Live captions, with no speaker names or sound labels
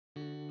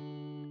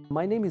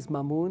My name is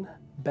Mamoun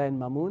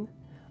Benmamoun.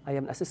 I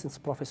am Assistant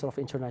Professor of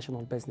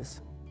International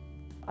Business.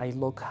 I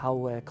look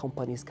how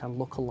companies can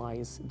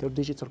localize their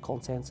digital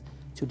content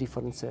to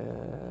different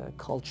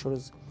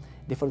cultures,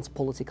 different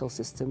political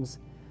systems,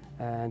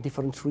 and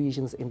different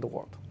regions in the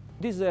world.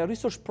 This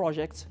research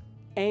project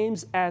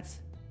aims at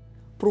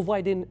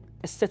providing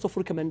a set of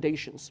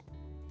recommendations.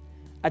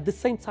 At the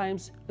same time,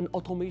 an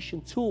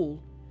automation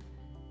tool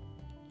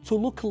to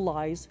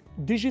localize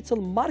digital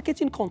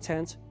marketing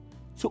content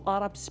to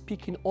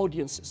Arab-speaking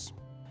audiences.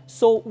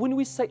 So when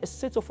we say a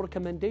set of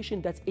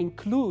recommendations that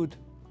include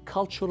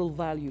cultural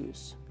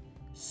values,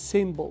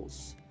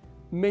 symbols,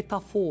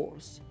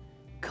 metaphors,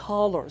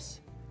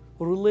 colors,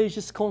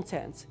 religious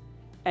content,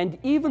 and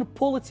even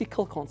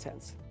political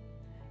content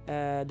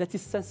that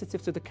is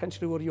sensitive to the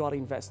country where you are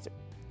investing.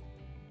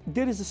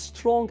 There is a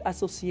strong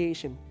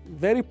association,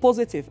 very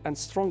positive and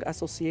strong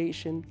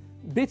association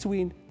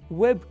between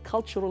web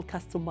cultural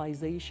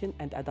customization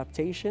and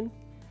adaptation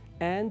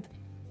and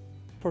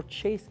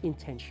purchase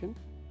intention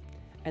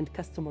and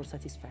customer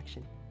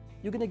satisfaction.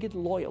 You're going to get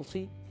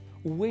loyalty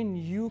when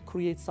you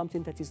create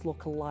something that is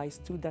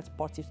localized to that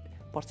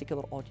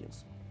particular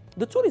audience.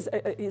 The tool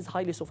is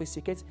highly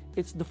sophisticated.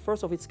 It's the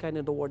first of its kind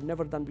in the world,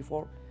 never done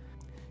before.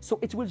 So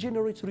it will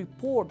generate a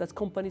report that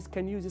companies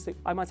can use. Say,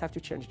 I might have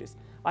to change this.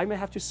 I may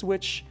have to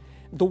switch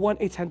the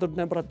 1-800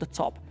 number at the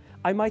top.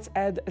 I might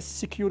add a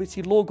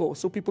security logo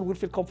so people will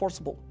feel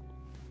comfortable.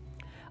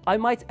 I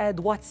might add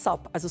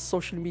WhatsApp as a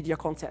social media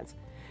content.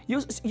 You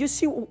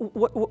see,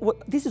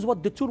 this is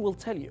what the tool will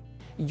tell you.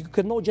 You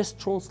cannot just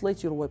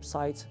translate your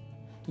website.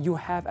 You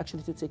have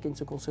actually to take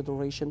into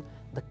consideration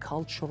the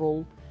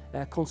cultural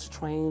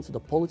constraints, the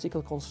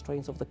political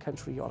constraints of the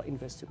country you are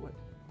investing with.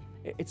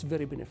 It's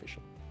very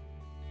beneficial.